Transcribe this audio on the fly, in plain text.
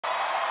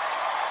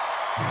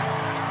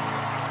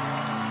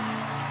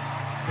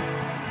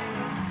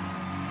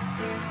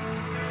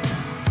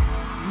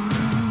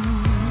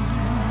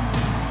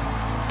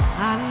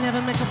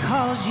never meant to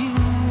cause you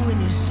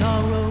any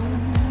sorrow.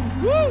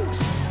 Woo!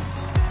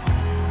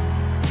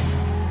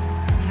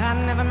 I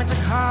never meant to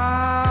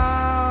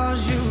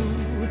cause you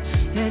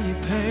any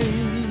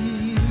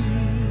pain.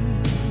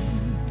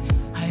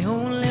 I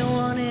only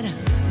wanted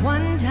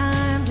one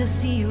time to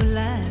see you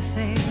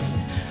laughing.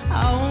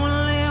 I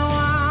only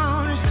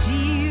want to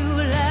see you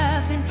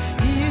laughing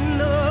in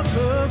the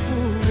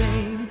purple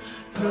rain,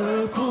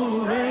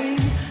 purple rain,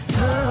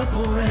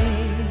 purple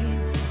rain.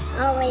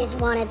 I always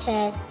wanted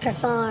to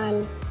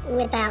perform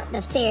without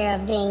the fear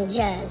of being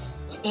judged.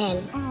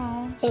 And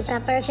since I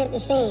first hit the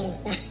scene,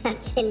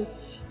 I've been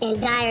in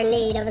dire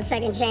need of a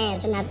second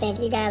chance, and I think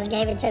you guys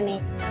gave it to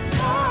me.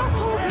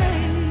 Purple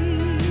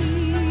rain,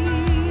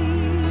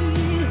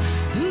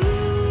 ooh,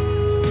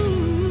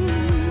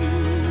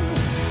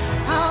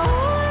 I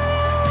only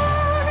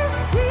wanna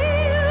see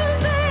you,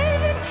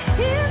 baby,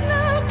 in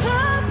the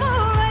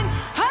purple rain.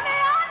 Honey,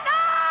 I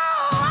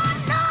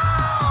know,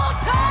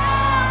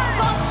 times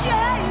are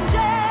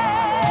changing.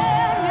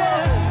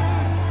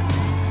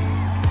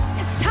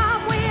 It's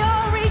time we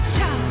all reach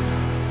out.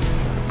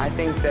 I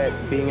think that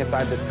being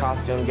inside this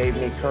costume gave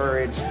me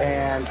courage,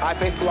 and I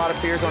faced a lot of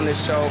fears on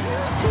this show.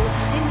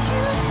 And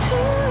you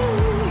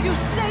too, you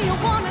say you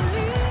wanna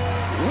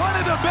leave. One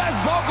of the best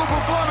vocal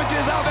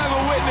performances I've ever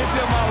witnessed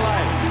in my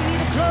life.